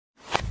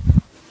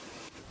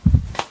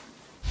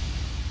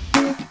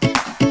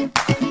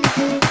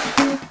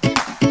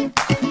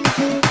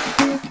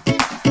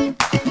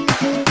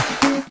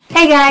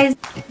Hey guys!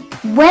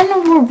 When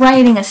we're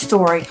writing a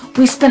story,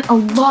 we spend a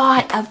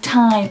lot of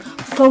time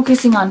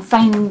focusing on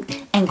finding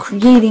and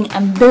creating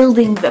and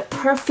building the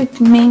perfect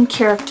main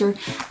character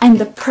and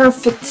the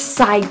perfect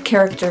side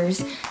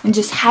characters and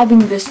just having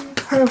this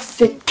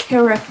perfect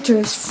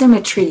character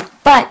symmetry.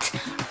 But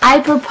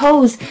I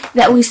propose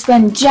that we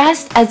spend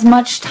just as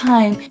much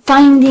time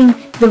finding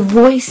the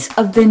voice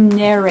of the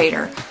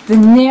narrator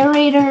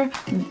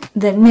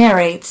that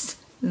narrates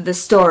the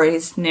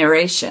story's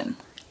narration.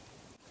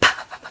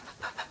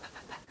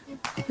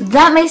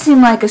 That may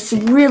seem like a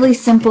really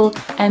simple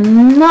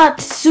and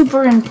not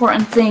super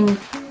important thing,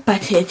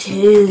 but it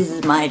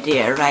is, my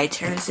dear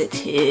writers,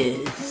 it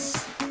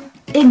is.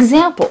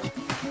 Example.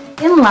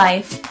 In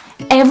life,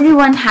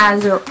 everyone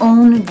has their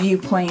own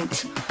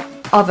viewpoint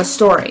of a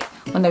story.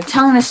 When they're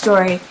telling a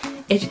story,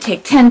 if you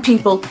take 10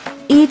 people,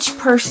 each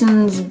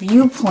person's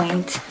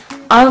viewpoint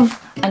of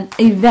an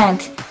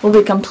event will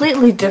be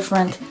completely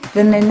different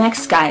than the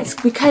next guy's,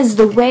 because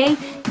the way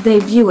they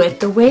view it,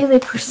 the way they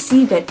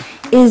perceive it,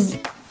 is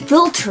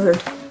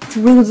filtered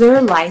through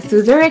their life,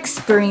 through their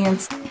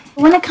experience.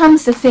 When it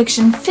comes to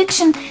fiction,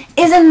 fiction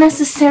isn't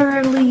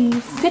necessarily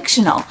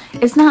fictional.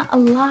 It's not a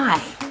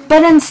lie.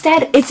 But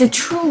instead, it's a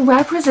true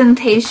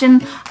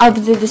representation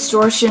of the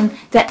distortion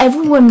that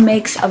everyone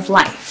makes of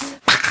life.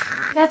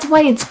 That's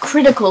why it's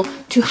critical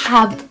to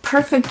have the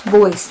perfect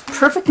voice,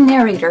 perfect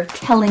narrator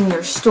telling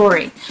your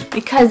story,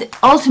 because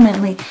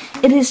ultimately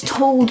it is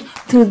told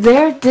through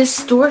their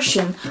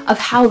distortion of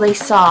how they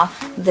saw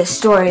the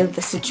story,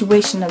 the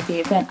situation of the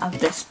event of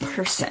this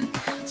person.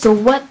 So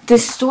what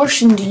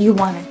distortion do you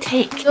want to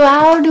take? So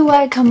how do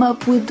I come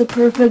up with the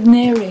perfect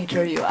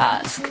narrator, you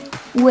ask?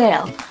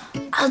 Well,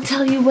 I'll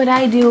tell you what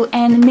I do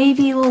and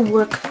maybe it will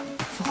work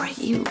for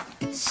you.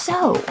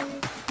 So,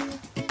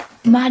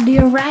 my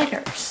dear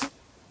writers,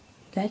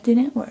 that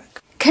didn't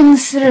work.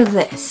 Consider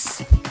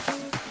this.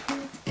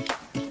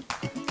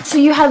 So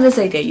you have this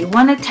idea. You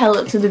want to tell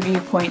it to the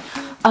viewpoint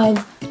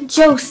of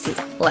Josie,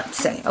 let's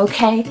say,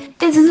 okay?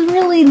 It's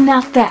really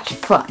not that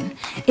fun.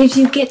 If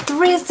you get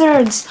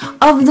 3/3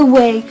 of the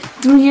way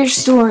through your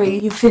story,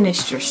 you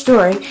finished your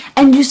story,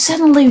 and you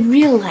suddenly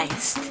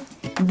realized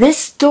this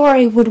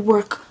story would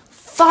work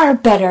far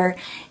better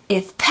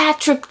if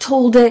Patrick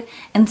told it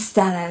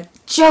instead of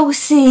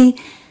Josie.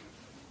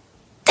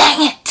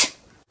 Dang it!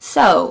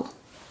 So,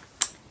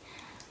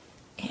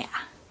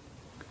 yeah.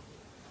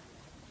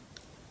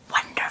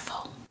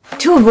 Wonderful.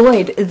 To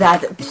avoid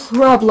that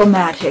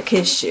problematic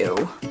issue,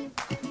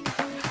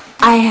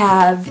 I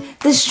have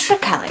this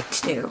trick I like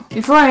to do.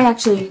 Before I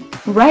actually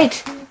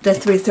write the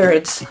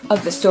 3/3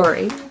 of the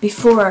story,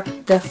 before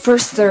the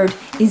first third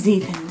is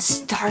even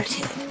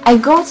started, I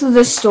go through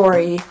the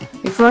story,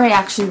 before I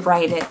actually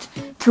write it,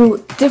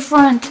 through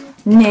different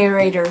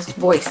narrators'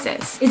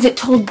 voices. Is it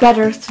told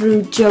better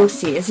through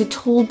Josie? Is it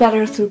told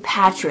better through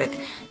Patrick?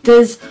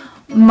 Does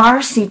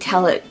Marcy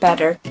tell it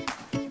better?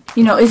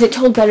 You know, is it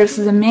told better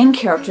through the main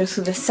character,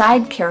 through the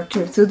side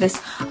character, through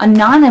this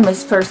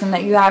anonymous person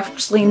that you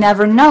actually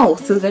never know,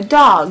 through the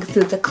dog,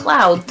 through the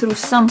cloud, through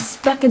some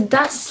speck of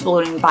dust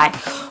floating by?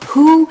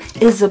 Who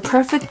is the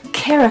perfect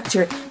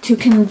character to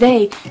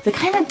convey the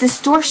kind of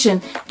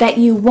distortion that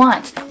you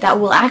want that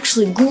will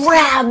actually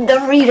grab the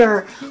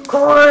reader,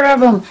 grab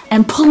them,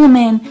 and pull them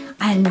in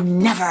and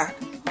never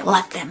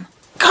let them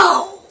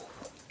go?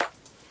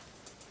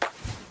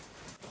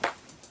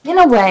 In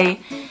a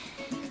way,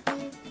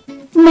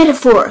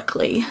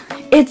 metaphorically,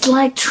 it's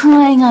like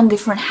trying on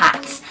different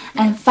hats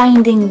and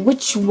finding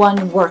which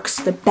one works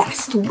the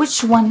best,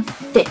 which one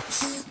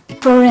fits.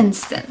 For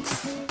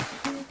instance,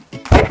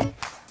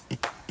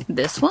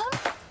 this one?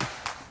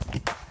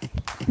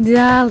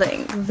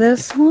 Darling,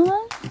 this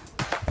one?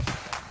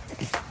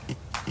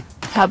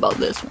 How about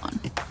this one?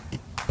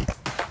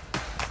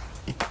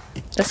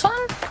 This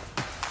one?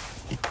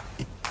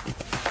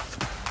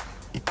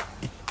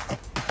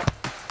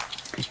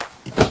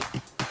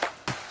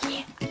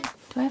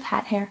 Do I have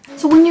hat hair?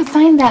 So when you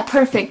find that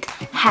perfect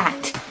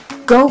hat,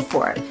 go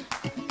for it.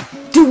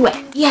 Do it.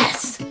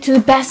 Yes, to the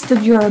best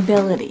of your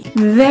ability.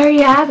 There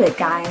you have it,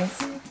 guys.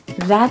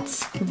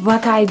 That's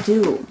what I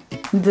do.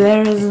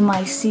 There is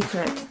my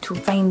secret to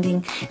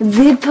finding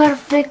the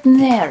perfect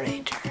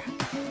narrator.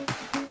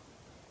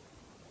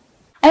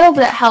 I hope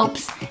that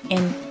helps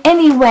in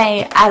any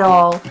way at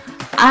all.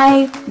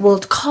 I will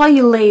call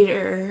you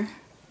later.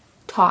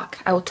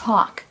 I'll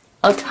talk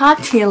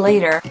to you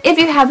later. If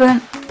you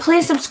haven't,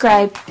 please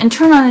subscribe and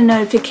turn on the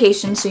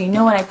notifications so you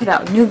know when I put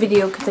out a new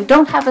video, because I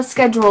don't have a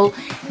schedule.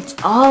 It's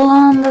all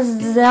on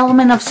the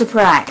element of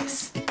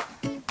surprise.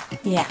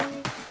 Yeah,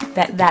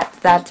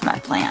 that's my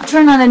plan.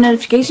 Turn on the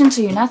notifications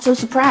so you're not so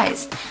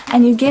surprised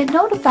and you get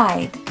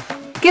notified.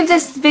 Give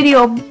this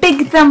video a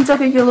big thumbs up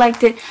if you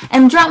liked it,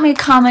 and drop me a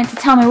comment to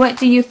tell me what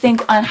do you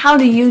think on how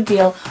do you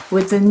deal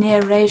with the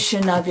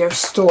narration of your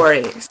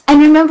stories.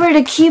 And remember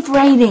to keep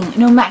writing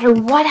no matter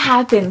what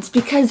happens,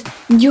 because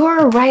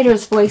your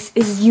writer's voice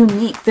is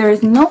unique. There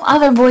is no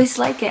other voice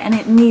like it, and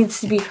it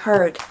needs to be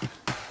heard.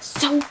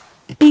 So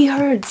be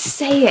heard.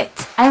 Say it.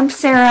 I'm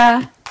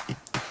Sarah.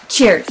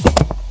 Cheers.